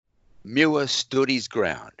Muir stood his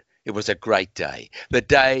ground. It was a great day, the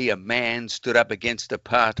day a man stood up against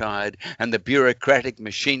apartheid and the bureaucratic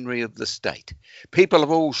machinery of the state. People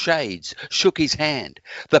of all shades shook his hand.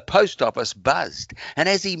 The post office buzzed, and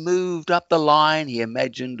as he moved up the line, he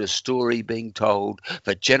imagined a story being told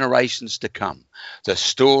for generations to come. The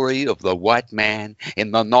story of the white man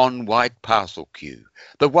in the non-white parcel queue,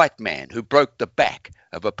 the white man who broke the back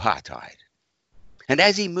of apartheid. And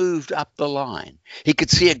as he moved up the line, he could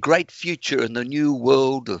see a great future in the new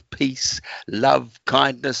world of peace, love,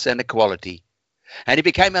 kindness, and equality. And he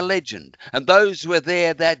became a legend. And those who were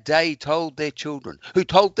there that day told their children, who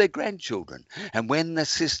told their grandchildren. And when the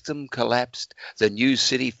system collapsed, the new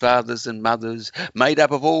city fathers and mothers, made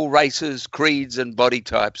up of all races, creeds, and body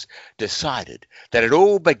types, decided that it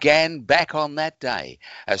all began back on that day.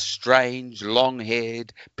 A strange,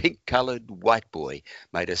 long-haired, pink-coloured white boy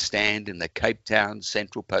made a stand in the Cape Town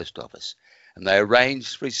Central Post Office. And they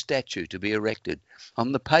arranged for his statue to be erected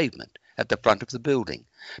on the pavement at the front of the building.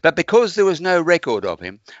 But because there was no record of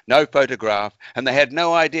him, no photograph, and they had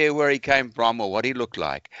no idea where he came from or what he looked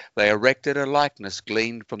like, they erected a likeness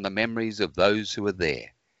gleaned from the memories of those who were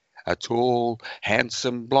there. A tall,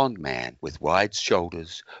 handsome blonde man with wide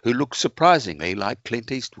shoulders who looked surprisingly like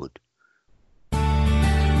Clint Eastwood.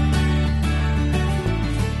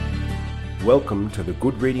 Welcome to the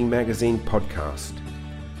Good Reading Magazine podcast.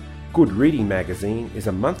 Good Reading Magazine is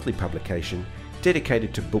a monthly publication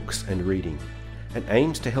dedicated to books and reading, and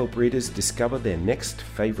aims to help readers discover their next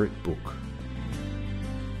favourite book.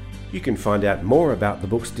 You can find out more about the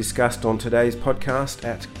books discussed on today's podcast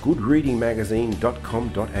at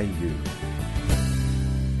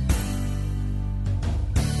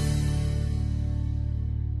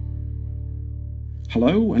goodreadingmagazine.com.au.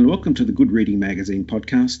 Hello and welcome to the Good Reading Magazine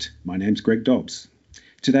podcast. My name's Greg Dobbs.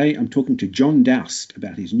 Today I'm talking to John Doust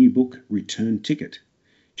about his new book, Return Ticket.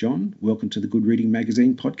 John, welcome to the Good Reading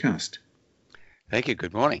Magazine podcast. Thank you.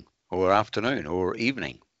 Good morning, or afternoon, or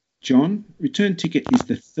evening. John, Return Ticket is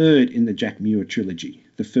the third in the Jack Muir trilogy.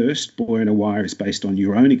 The first, Boy on a Wire, is based on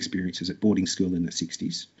your own experiences at boarding school in the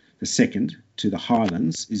 60s. The second, To the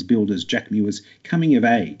Highlands, is billed as Jack Muir's coming of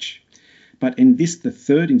age. But in this, the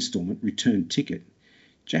third instalment, Return Ticket,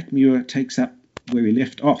 Jack Muir takes up where he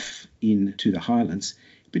left off in To the Highlands,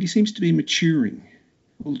 but he seems to be maturing.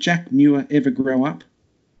 Will Jack Muir ever grow up?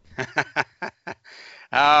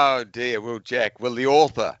 Oh dear, will the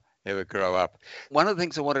author ever grow up? One of the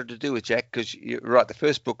things I wanted to do with Jack, because you're right, the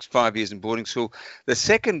first book's 5 years in boarding school. The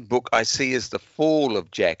second book I see is the fall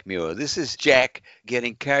of Jack Muir. This is Jack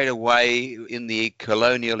getting carried away in the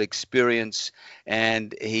colonial experience,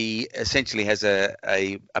 and he essentially has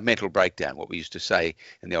a mental breakdown, what we used to say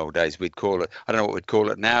in the old days. We'd call it, I don't know what we'd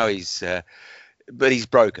call it now, but he's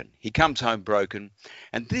broken. He comes home broken.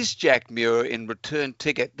 And this Jack Muir in Return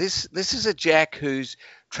Ticket, this is a Jack who's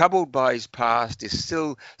troubled by his past, is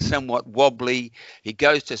still somewhat wobbly. He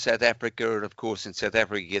goes to South Africa, and of course in South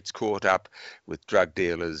Africa he gets caught up with drug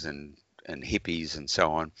dealers and hippies and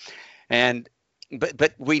so on.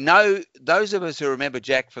 But we know, those of us who remember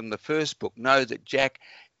Jack from the first book know that Jack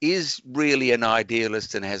is really an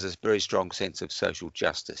idealist and has a very strong sense of social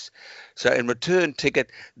justice. So in Return Ticket,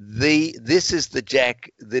 this is the Jack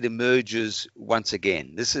that emerges once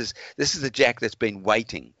again. This is the Jack that's been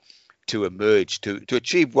waiting to emerge, to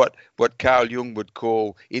achieve what Carl Jung would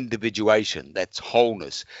call individuation. That's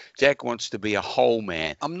wholeness. Jack wants to be a whole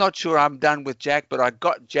man. I'm not sure I'm done with Jack, but I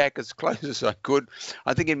got Jack as close as I could.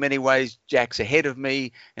 I think in many ways Jack's ahead of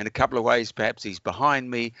me. In a couple of ways perhaps he's behind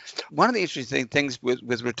me. One of the interesting things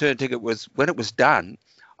with Return Ticket was when it was done,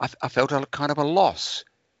 I felt a kind of a loss.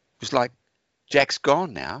 It was like, Jack's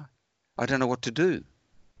gone now. I don't know what to do.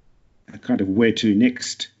 A kind of where to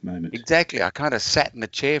next moment. Exactly. I kind of sat in a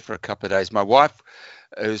chair for a couple of days. My wife,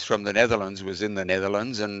 who's from the Netherlands, was in the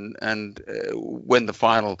Netherlands, and when the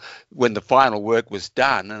final work was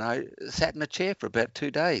done, and I sat in a chair for about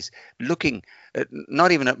 2 days, looking at,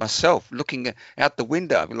 not even at myself, looking out the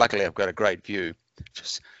window. Luckily, I've got a great view.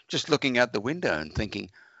 Just looking out the window and thinking,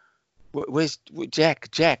 "Where's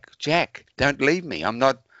Jack? Jack, don't leave me. I'm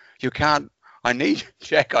not. You can't." I need you,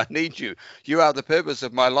 Jack. I need you. You are the purpose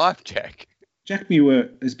of my life, Jack. Jack Muir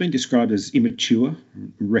has been described as immature,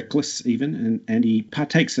 reckless even, and he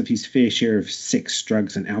partakes of his fair share of sex,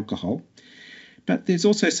 drugs and alcohol. But there's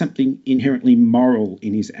also something inherently moral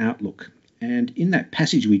in his outlook. And in that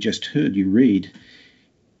passage we just heard you read,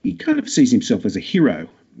 he kind of sees himself as a hero.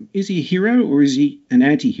 Is he a hero or is he an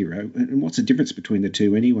anti-hero? And what's the difference between the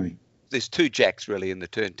two anyway? there's two Jacks really in the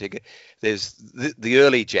Return Ticket. There's the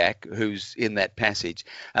early Jack who's in that passage,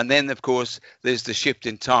 and then of course there's the shift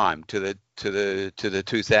in time to the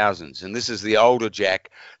 2000s, and this is the older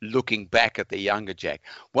Jack looking back at the younger Jack.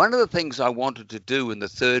 One of the things I wanted to do in the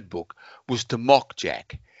third book was to mock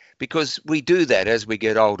Jack, because we do that as we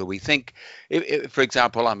get older. We think, for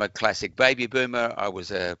example, I'm a classic baby boomer. I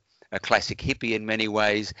was a classic hippie in many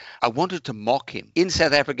ways. I wanted to mock him. In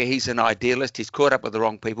South Africa, he's an idealist. He's caught up with the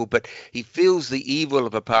wrong people, but he feels the evil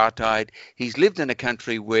of apartheid. He's lived in a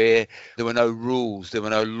country where there were no rules, there were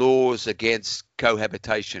no laws against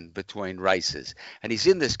cohabitation between races. And he's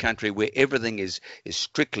in this country where everything is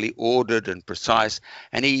strictly ordered and precise,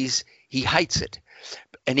 and he hates it.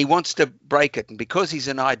 And he wants to break it. And because he's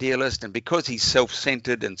an idealist, and because he's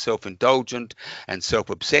self-centered and self-indulgent and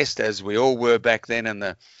self-obsessed, as we all were back then in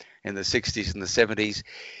the 60s and the 70s,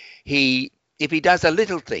 if he does a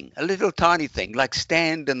little thing, a little tiny thing, like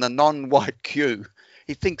stand in the non-white queue,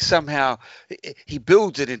 he thinks somehow he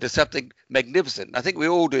builds it into something magnificent. I think we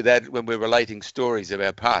all do that when we're relating stories of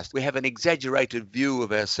our past. We have an exaggerated view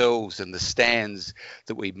of ourselves and the stands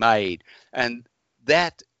that we made. And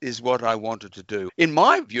that is what I wanted to do. In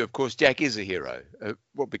my view, of course, Jack is a hero.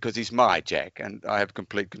 Because he's my Jack, and I have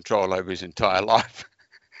complete control over his entire life.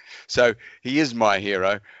 So he is my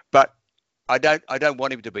hero. But I don't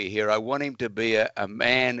want him to be a hero. I want him to be a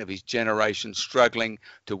man of his generation, struggling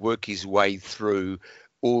to work his way through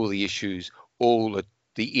all the issues, all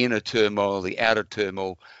the inner turmoil, the outer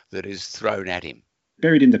turmoil that is thrown at him.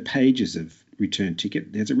 Buried in the pages of Return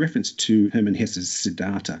Ticket, there's a reference to Hermann Hesse's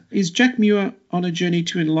Siddhartha. Is Jack Muir on a journey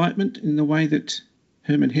to enlightenment in the way that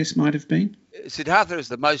Hermann Hesse might have been? Siddhartha is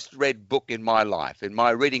the most read book in my life. In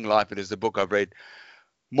my reading life, it is the book I've read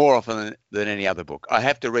more often than any other book. I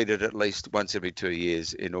have to read it at least once every 2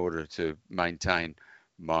 years in order to maintain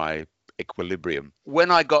my equilibrium.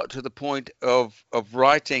 When I got to the point of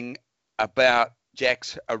writing about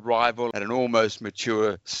Jack's arrival at an almost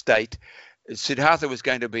mature state, Siddhartha was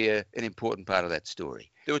going to be an important part of that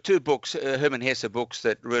story. There were two books, Hermann Hesse books,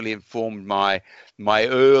 that really informed my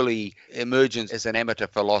early emergence as an amateur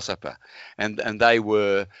philosopher, and they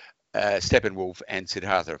were Steppenwolf and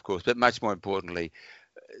Siddhartha, of course, but much more importantly,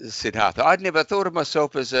 Siddhartha. I'd never thought of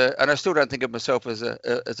myself and I still don't think of myself as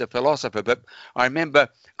a philosopher, but I remember,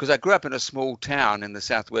 because I grew up in a small town in the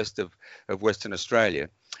southwest of Western Australia,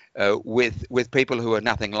 with people who are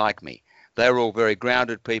nothing like me. They were all very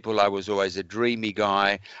grounded people. I was always a dreamy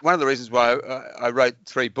guy. One of the reasons why I wrote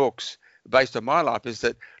 3 books based on my life is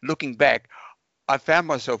that, looking back, I found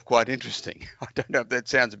myself quite interesting. I don't know if that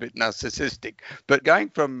sounds a bit narcissistic, but going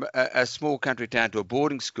from a small country town to a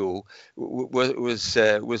boarding school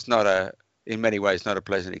was not in many ways not a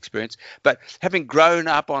pleasant experience. But having grown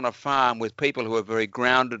up on a farm with people who were very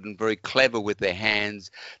grounded and very clever with their hands,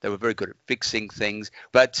 they were very good at fixing things.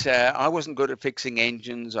 But I wasn't good at fixing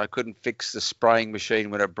engines. I couldn't fix the spraying machine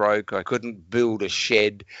when it broke. I couldn't build a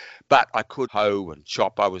shed, but I could hoe and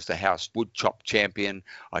chop. I was the house wood chop champion.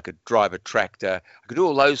 I could drive a tractor. I could do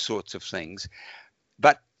all those sorts of things.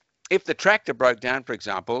 But if the tractor broke down, for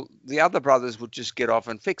example, the other brothers would just get off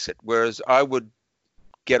and fix it, whereas I would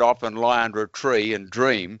get off and lie under a tree and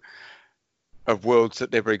dream of worlds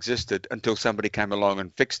that never existed until somebody came along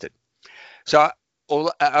and fixed it. So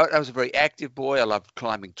I was a very active boy. I loved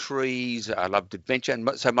climbing trees. I loved adventure. And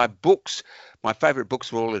so my favorite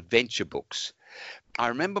books were all adventure books. I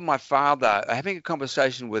remember my father having a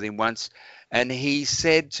conversation with him once, and he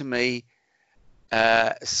said to me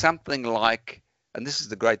something like, and this is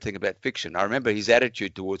the great thing about fiction, I remember his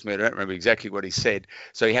attitude towards me. I don't remember exactly what he said,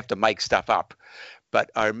 so you have to make stuff up. But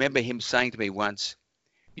I remember him saying to me once,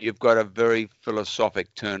 "You've got a very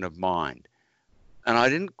philosophic turn of mind." And I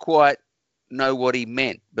didn't quite know what he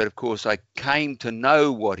meant, but of course I came to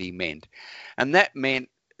know what he meant. And that meant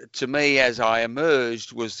to me, as I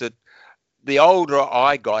emerged, was that the older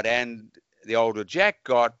I got and the older Jack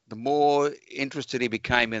got, the more interested he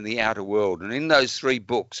became in the outer world. And in those 3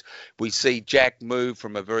 books, we see Jack move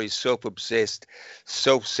from a very self-obsessed,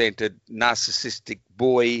 self-centered, narcissistic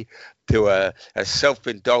boy to a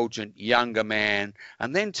self-indulgent younger man,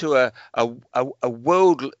 and then to a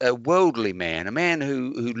worldly man, a man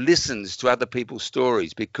who listens to other people's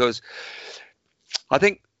stories. Because I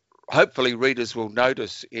think hopefully readers will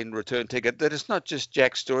notice in Return Ticket that it's not just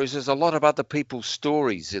Jack's stories. There's a lot of other people's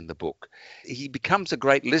stories in the book. He becomes a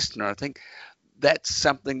great listener. I think that's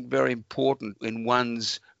something very important in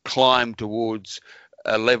one's climb towards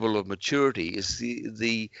a level of maturity, is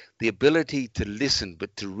the ability to listen,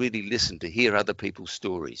 but to really listen, to hear other people's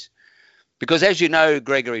stories. Because as you know,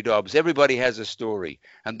 Gregory Dobbs, everybody has a story.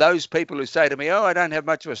 And those people who say to me, oh, I don't have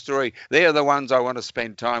much of a story, they're the ones I want to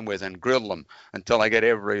spend time with and grill them until I get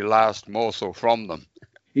every last morsel from them.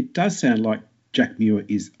 It does sound like Jack Muir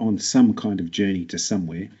is on some kind of journey to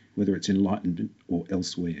somewhere, whether it's enlightenment or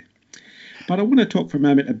elsewhere. But I want to talk for a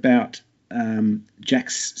moment about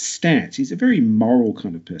Jack's stance. He's a very moral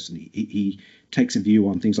kind of person. He takes a view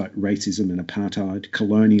on things like racism and apartheid,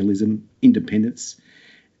 colonialism, independence.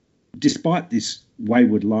 Despite this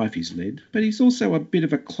wayward life he's led, but he's also a bit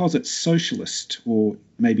of a closet socialist, or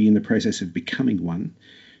maybe in the process of becoming one.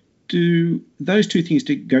 Do those two things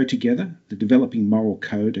go together, the developing moral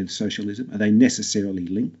code and socialism? Are they necessarily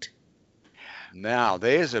linked? Now,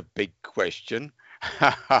 there's a big question.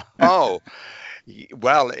 Oh,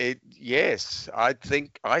 well, yes, I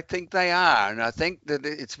think they are. And I think that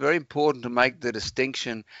it's very important to make the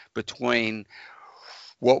distinction between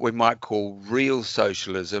what we might call real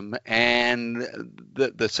socialism and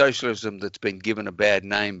the socialism that's been given a bad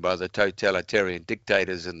name by the totalitarian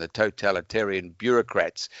dictators and the totalitarian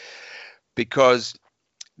bureaucrats. Because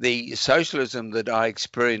the socialism that I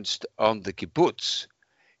experienced on the kibbutz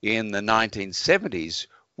in the 1970s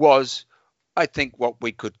was, I think, what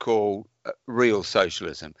we could call real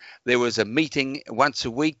socialism. There was a meeting once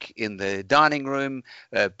a week in the dining room.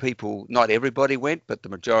 People, not everybody went, but the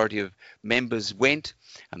majority of members went,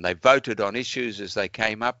 and they voted on issues as they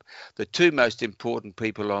came up. The two most important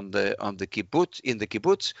people on the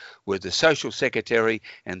kibbutz were the social secretary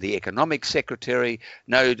and the economic secretary.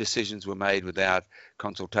 No decisions were made without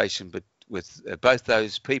consultation with both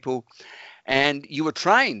those people. And you were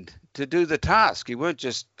trained to do the task. You weren't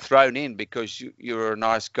just thrown in because you were a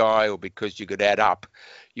nice guy or because you could add up.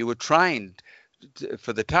 You were trained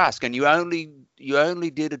for the task, and you only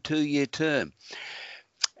did a 2-year term.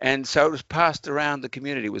 And so it was passed around the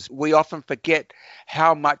community. We often forget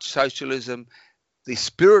how much socialism, the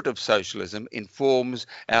spirit of socialism, informs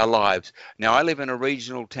our lives. Now, I live in a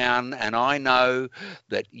regional town, and I know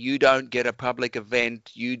that you don't get a public event,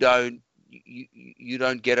 you don't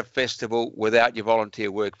get a festival without your volunteer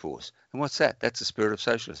workforce. And what's that? That's the spirit of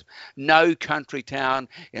socialism. No country town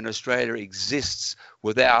in Australia exists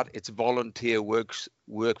without its volunteer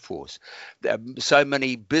workforce. So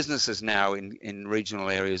many businesses now in regional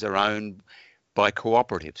areas are owned by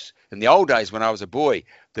cooperatives. In the old days when I was a boy,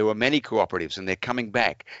 there were many cooperatives, and they're coming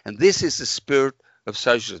back. And this is the spirit of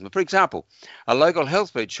socialism. For example, a local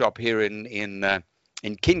health food shop here in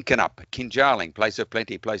Kinkinnup, Kinjarling, place of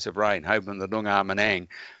plenty, place of rain, home in the Noongar Menang,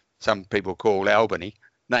 some people call Albany,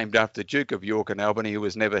 named after Duke of York and Albany, who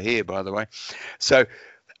was never here, by the way. So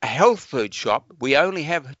a health food shop, we only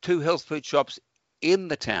have 2 health food shops in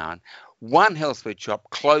the town. One health food shop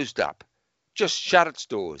closed up, just shut its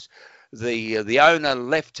doors. The owner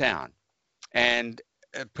left town, and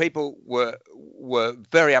people were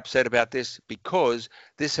very upset about this because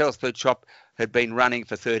this health food shop had been running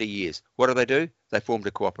for 30 years. What do? They formed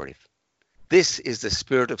a cooperative. This is the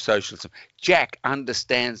spirit of socialism. Jack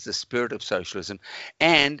understands the spirit of socialism.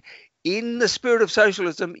 And in the spirit of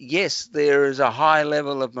socialism, yes, there is a high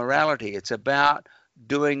level of morality. It's about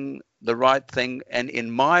doing the right thing. And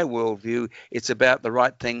in my worldview, it's about the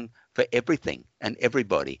right thing for everything and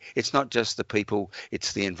everybody. It's not just the people,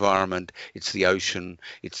 it's the environment, it's the ocean,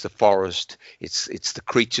 it's the forest, it's the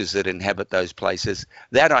creatures that inhabit those places.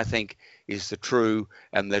 That, I think, is the true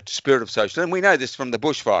and the spirit of socialism. And we know this from the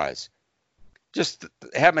bushfires. Just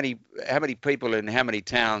how many people in how many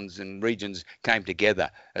towns and regions came together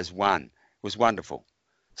as one. It was wonderful.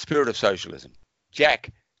 Spirit of socialism.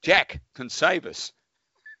 Jack can save us.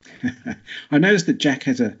 I noticed that Jack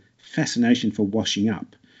has a fascination for washing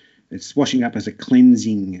up. It's washing up as a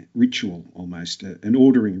cleansing ritual, almost, an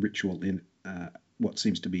ordering ritual in what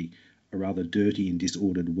seems to be a rather dirty and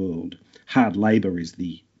disordered world. Hard labour is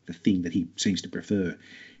the thing that he seems to prefer.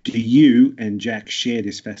 Do you and Jack share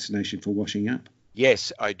this fascination for washing up?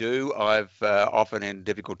 Yes, I do. I've often in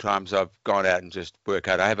difficult times I've gone out and just work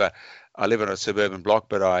out. I live in a suburban block,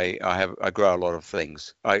 but I grow a lot of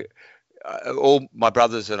things. All my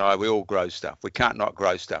brothers and I, we all grow stuff. We can't not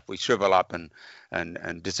grow stuff. We shrivel up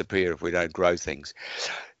and disappear if we don't grow things.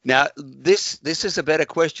 Now, this is a better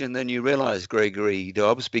question than you realise, Gregory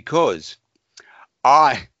Dobbs, because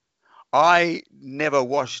I never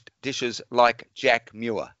washed dishes like Jack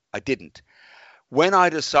Muir. I didn't. When I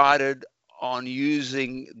decided on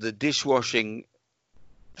using the dishwashing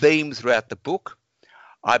theme throughout the book,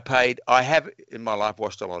 I have in my life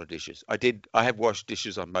washed a lot of dishes. I have washed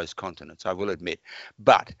dishes on most continents, I will admit.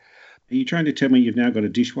 But are you trying to tell me you've now got a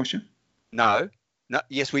dishwasher? No.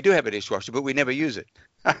 Yes, we do have a dishwasher, but we never use it.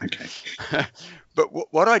 Okay.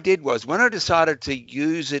 But what I did was, when I decided to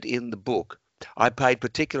use it in the book, I paid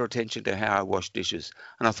particular attention to how I wash dishes.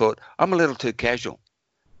 And I thought, I'm a little too casual.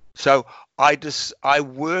 So I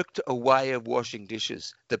worked a way of washing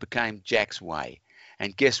dishes that became Jack's way.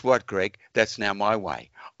 And guess what, Greg? That's now my way.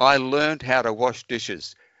 I learned how to wash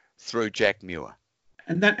dishes through Jack Muir.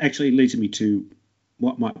 And that actually leads me to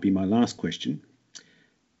what might be my last question.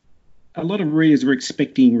 A lot of readers were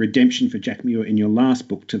expecting redemption for Jack Muir in your last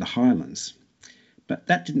book, To the Highlands, but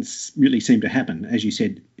that didn't really seem to happen. As you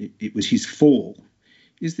said, it was his fall.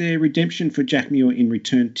 Is there redemption for Jack Muir in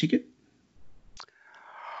Return Ticket?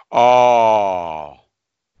 Oh,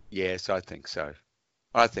 yes, I think so.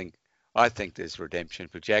 I think there's redemption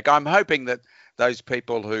for Jack. I'm hoping that those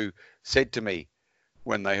people who said to me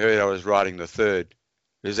when they heard I was writing the third,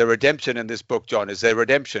 is there redemption in this book, John? Is there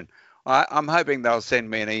redemption? I'm hoping they'll send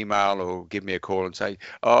me an email or give me a call and say,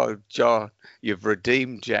 oh, John, you've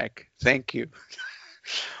redeemed Jack. Thank you.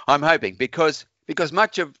 I'm hoping because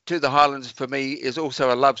much of To the Highlands for me is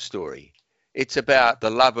also a love story. It's about the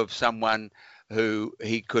love of someone who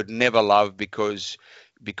he could never love because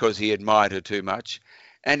he admired her too much.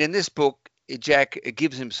 And in this book, Jack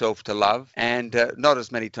gives himself to love, and not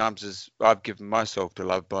as many times as I've given myself to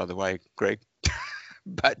love, by the way, Greg.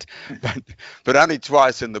 But only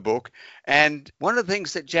twice in the book. And one of the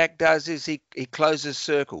things that Jack does is he closes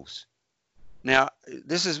circles. Now,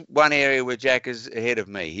 this is one area where Jack is ahead of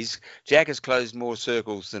me. Jack has closed more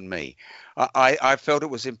circles than me. I felt it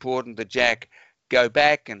was important that Jack go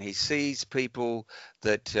back and he sees people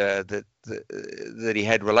that he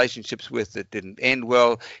had relationships with that didn't end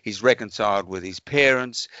well. He's reconciled with his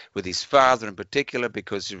parents, with his father in particular,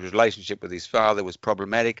 because his relationship with his father was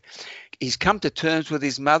problematic. He's come to terms with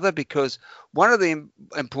his mother, because one of the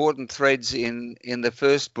important threads in the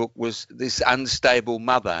first book was this unstable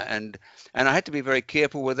mother, and I had to be very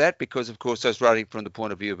careful with that, because of course I was writing from the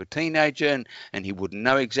point of view of a teenager, and he wouldn't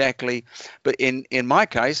know exactly. But in my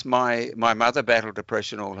case, my mother battled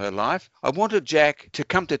depression all her life. I wanted Jack to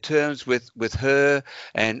come to terms with her,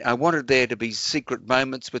 and I wanted there to be secret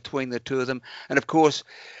moments between the two of them. And of course,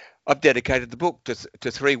 I've dedicated the book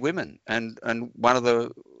to three women, and one of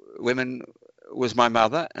the women was my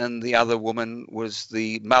mother, and the other woman was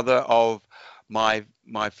the mother of my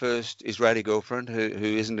first Israeli girlfriend, who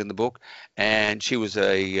isn't in the book, and she was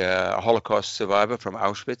a Holocaust survivor from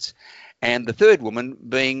Auschwitz, and the third woman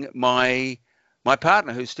being my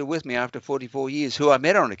partner, who's still with me after 44 years, who I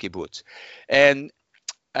met on a kibbutz. And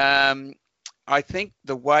I think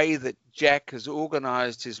the way that Jack has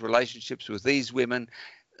organized his relationships with these women,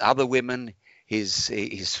 other women,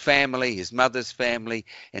 his family, his mother's family,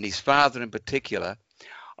 and his father in particular,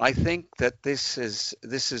 I think that this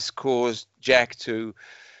has caused Jack to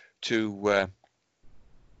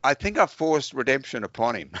I think I've forced redemption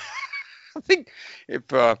upon him. I think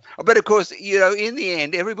but of course, in the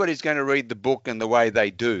end, everybody's going to read the book in the way they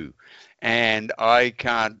do. And I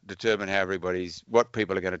can't determine what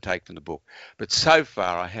people are going to take from the book. But so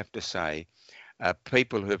far, I have to say,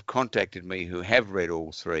 people who have contacted me who have read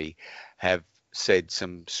all three have said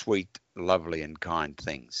some sweet, lovely and kind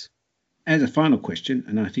things. As a final question,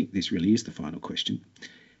 and I think this really is the final question,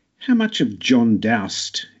 how much of John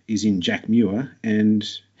Doust is in Jack Muir, and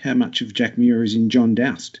how much of Jack Muir is in John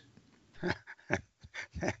Doust?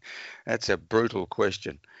 That's a brutal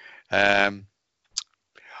question.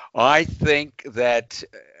 I think that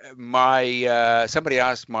somebody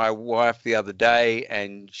asked my wife the other day,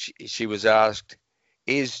 and she was asked,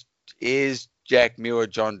 is Jack Muir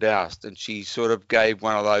John Doust? And she sort of gave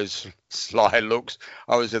one of those sly looks.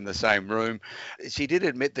 I was in the same room. She did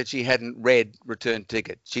admit that she hadn't read Return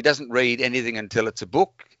Ticket. She doesn't read anything until it's a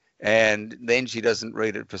book, and then she doesn't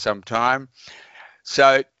read it for some time.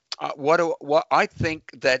 So what I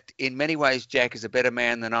think that in many ways Jack is a better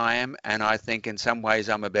man than I am, and I think in some ways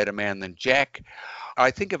I'm a better man than Jack.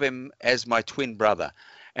 I think of him as my twin brother,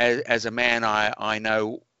 as a man I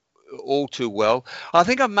know all too well. I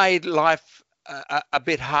think I've made life a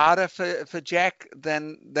bit harder for Jack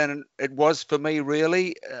than it was for me,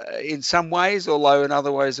 really, in some ways, although in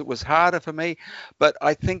other ways it was harder for me. But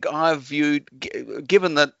I think I've viewed,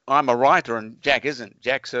 given that I'm a writer and Jack isn't,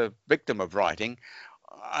 Jack's a victim of writing,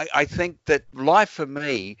 I think that life for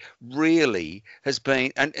me really has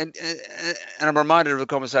been, and I'm reminded of a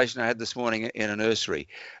conversation I had this morning in a nursery.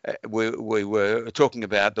 We were talking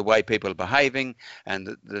about the way people are behaving,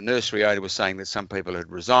 and the nursery owner was saying that some people had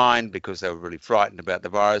resigned because they were really frightened about the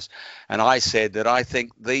virus. And I said that I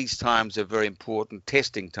think these times are very important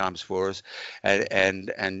testing times for us.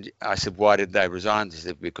 And I said, why did they resign? They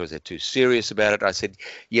said, because they're too serious about it. I said,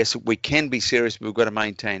 yes, we can be serious, but we've got to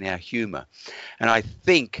maintain our humour. And I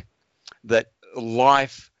think that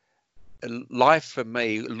life for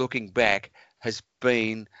me, looking back, has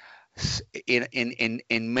been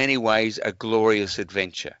in many ways a glorious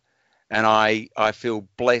adventure, and I feel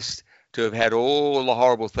blessed to have had all the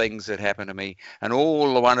horrible things that happened to me and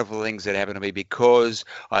all the wonderful things that happened to me, because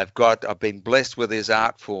I've been blessed with this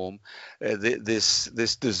art form,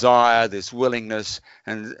 this desire, this willingness,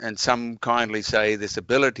 and some kindly say this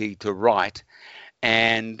ability to write.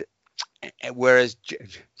 And whereas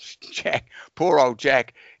Jack, poor old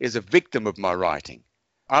Jack, is a victim of my writing.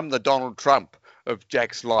 I'm the Donald Trump of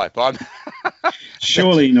Jack's life.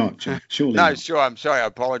 Surely not, Jack. Surely no, not. sure. I'm sorry. I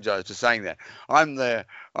apologise for saying that. I'm the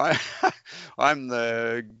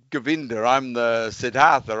Govinda. I'm the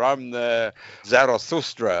Siddhartha. I'm the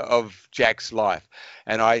Zarathustra of Jack's life,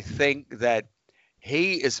 and I think that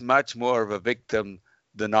he is much more of a victim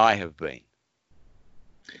than I have been.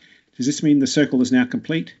 Does this mean the circle is now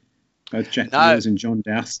complete? Both Jack Muir's and John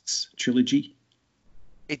Dowst's trilogy?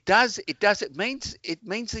 It does. It means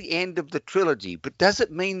the end of the trilogy, but does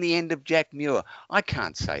it mean the end of Jack Muir? I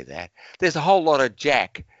can't say that. There's a whole lot of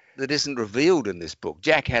Jack that isn't revealed in this book.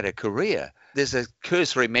 Jack had a career. There's a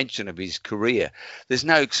cursory mention of his career. There's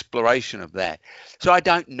no exploration of that. So I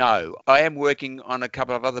don't know. I am working on a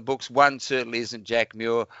couple of other books. One certainly isn't Jack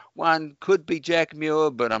Muir. One could be Jack Muir,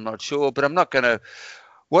 but I'm not sure. But I'm not going to.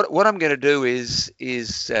 What I'm going to do is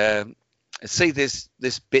see this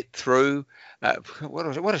bit through.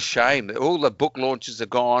 What a shame. All the book launches are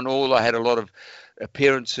gone. I had a lot of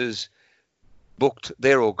appearances booked.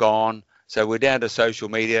 They're all gone. So we're down to social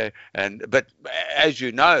media. But as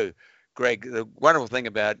you know, Greg, the wonderful thing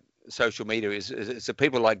about social media is the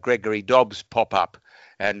people like Gregory Dobbs pop up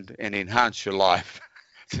and enhance your life.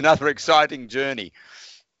 It's another exciting journey.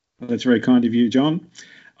 Well, that's very kind of you, John.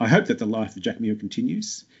 I hope that the life of Jack Muir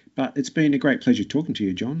continues. But it's been a great pleasure talking to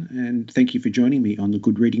you, John, and thank you for joining me on the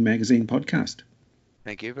Good Reading Magazine podcast.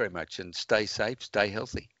 Thank you very much, and stay safe, stay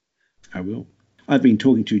healthy. I will. I've been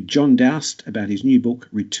talking to John Dowst about his new book,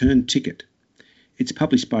 Return Ticket. It's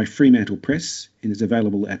published by Fremantle Press and is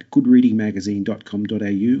available at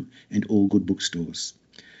goodreadingmagazine.com.au and all good bookstores.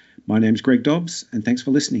 My name's Greg Dobbs, and thanks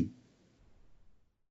for listening.